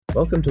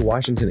Welcome to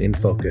Washington in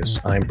Focus.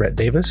 I'm Brett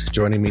Davis.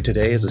 Joining me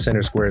today is the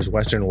Center Square's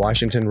Western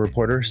Washington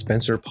reporter,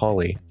 Spencer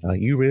Pauly.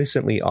 You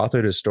recently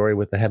authored a story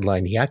with the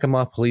headline,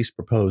 Yakima Police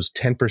Propose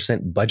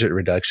 10% Budget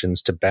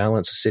Reductions to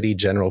Balance City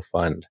General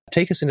Fund.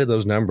 Take us into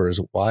those numbers.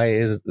 Why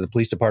is the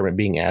police department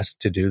being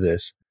asked to do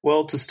this?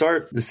 Well, to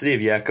start, the city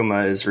of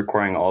Yakima is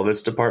requiring all of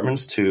its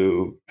departments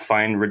to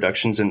find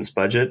reductions in its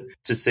budget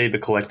to save a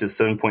collective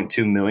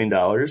 $7.2 million.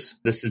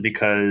 This is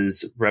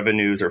because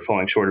revenues are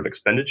falling short of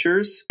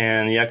expenditures,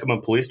 and the Yakima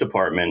Police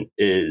Department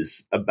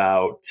is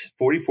about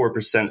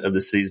 44% of the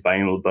city's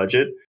biannual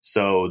budget,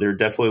 so they're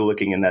definitely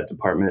looking in that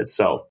department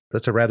itself.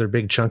 That's a rather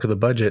big chunk of the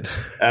budget.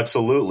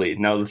 Absolutely.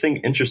 Now,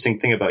 the interesting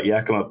thing about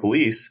Yakima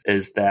Police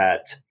is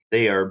that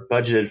they are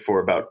budgeted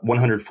for about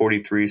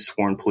 143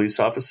 sworn police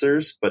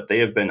officers, but they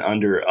have been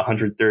under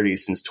 130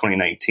 since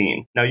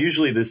 2019. Now,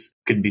 usually this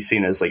could be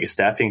seen as like a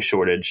staffing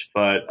shortage,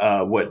 but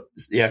what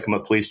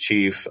Yakima Police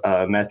Chief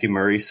Matthew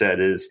Murray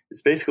said is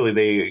it's basically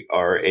they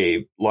are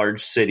a large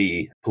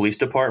city police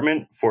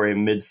department for a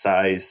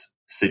mid-size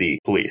city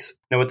police.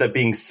 Now, with that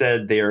being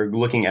said, they are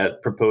looking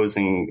at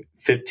proposing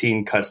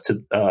 15 cuts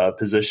to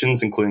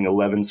positions, including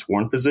 11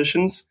 sworn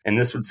positions, and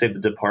this would save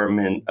the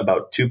department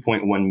about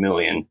 $2.1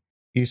 million.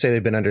 You say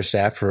they've been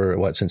understaffed for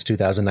since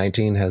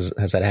 2019? Has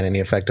that had any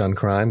effect on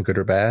crime, good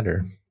or bad?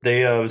 Or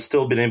they have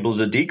still been able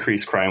to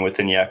decrease crime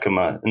within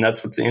Yakima. And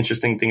that's what the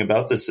interesting thing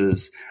about this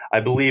is. I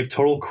believe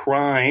total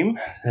crime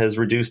has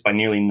reduced by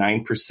nearly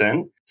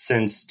 9%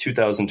 since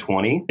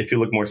 2020. If you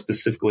look more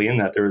specifically in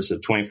that, there was a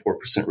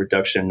 24%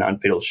 reduction in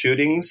non-fatal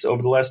shootings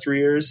over the last 3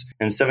 years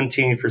and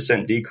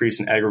 17% decrease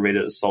in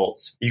aggravated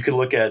assaults. You could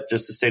look at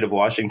just the state of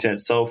Washington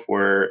itself,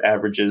 where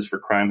averages for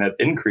crime have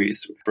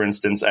increased. For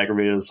instance,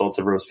 aggravated assaults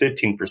have rose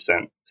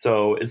 15%.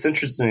 So it's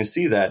interesting to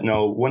see that.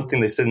 Now, one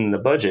thing they said in the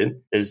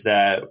budget is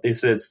that they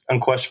said it's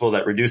unquestionable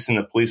that reducing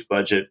the police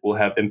budget will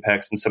have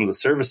impacts in some of the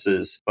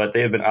services, but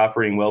they have been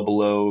operating well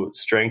below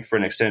strength for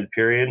an extended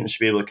period and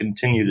should be able to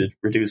continue to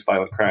reduce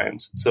violent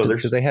crimes. So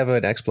do they have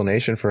an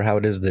explanation for how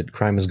it is that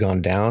crime has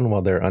gone down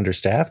while they're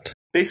understaffed?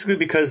 Basically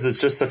because it's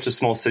just such a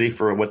small city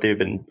for what they've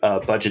been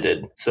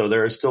budgeted. So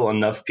there are still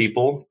enough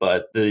people,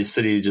 but the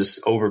city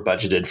just over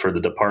budgeted for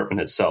the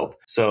department itself.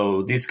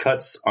 So these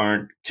cuts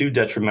aren't too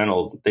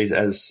detrimental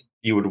as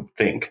you would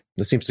think.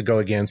 This seems to go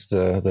against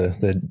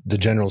the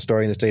general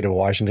story in the state of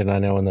Washington. I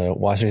know in the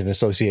Washington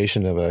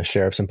Association of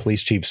Sheriffs and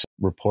Police Chiefs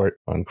report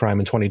on crime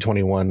in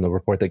 2021, the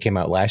report that came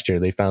out last year,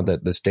 they found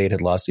that the state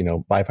had lost,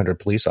 500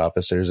 police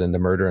officers and the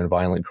murder and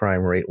violent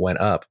crime rate went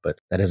up. But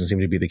that doesn't seem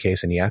to be the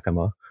case in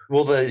Yakima.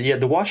 Well,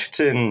 the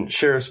Washington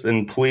Sheriffs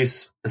and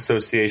Police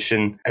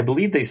Association, I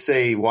believe they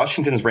say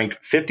Washington's ranked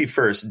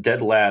 51st,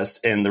 dead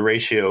last in the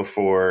ratio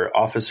for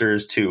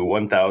officers to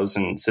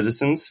 1,000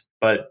 citizens.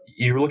 But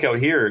you look out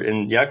here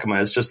in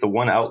Yakima, it's just the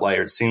one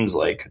outlier, it seems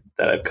like,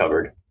 that I've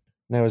covered.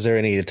 Now, is there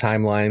any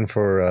timeline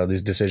for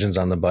these decisions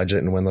on the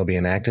budget and when they'll be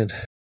enacted?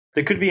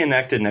 They could be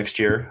enacted next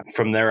year.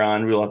 From there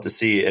on, we'll have to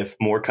see if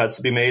more cuts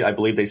will be made. I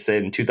believe they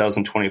said in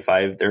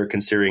 2025, they're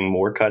considering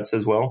more cuts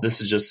as well.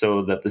 This is just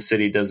so that the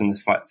city doesn't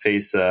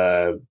face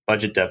a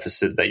budget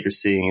deficit that you're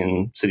seeing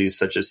in cities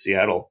such as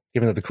Seattle.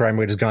 Given that the crime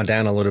rate has gone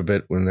down a little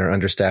bit when they're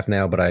understaffed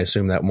now, but I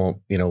assume that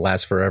won't,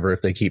 last forever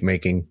if they keep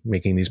making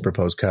these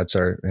proposed cuts.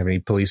 Have any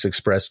police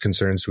expressed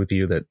concerns with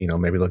you that,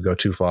 maybe they'll go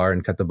too far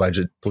and cut the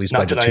police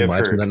budget too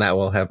much, and then that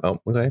will have,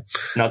 okay.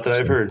 Not that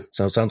I've heard.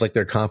 So it sounds like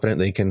they're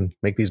confident they can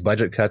make these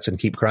budget cuts and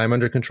keep crime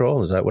under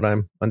control. Is that what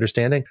I'm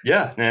understanding?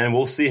 Yeah, and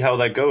we'll see how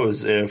that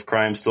goes. If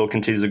crime still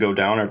continues to go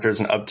down or if there's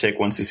an uptick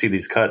once you see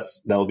these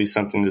cuts, that'll be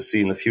something to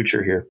see in the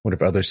future here. What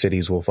if other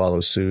cities will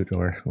follow suit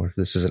or if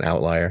this is an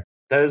outlier?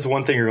 That is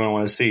one thing you're going to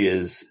want to see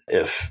is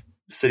if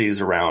cities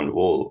around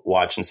will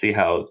watch and see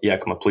how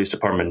Yakima Police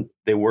Department,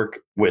 they work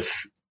with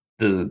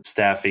the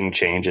staffing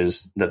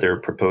changes that they're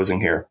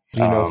proposing here.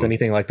 Do you know if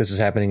anything like this is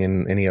happening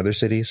in any other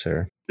cities?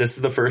 Or this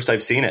is the first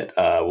I've seen it.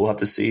 We'll have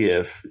to see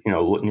if,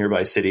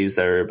 nearby cities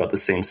that are about the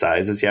same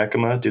size as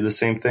Yakima do the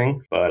same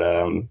thing. But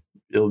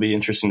it'll be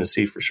interesting to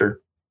see for sure.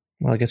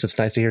 Well, I guess it's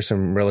nice to hear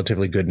some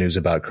relatively good news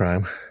about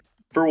crime.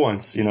 For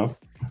once,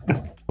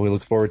 We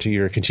look forward to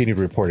your continued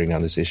reporting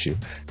on this issue.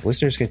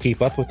 Listeners can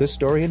keep up with this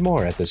story and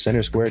more at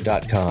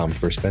thecentersquare.com.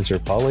 For Spencer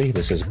Pauly,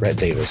 this is Brett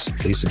Davis.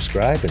 Please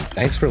subscribe and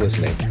thanks for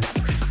listening.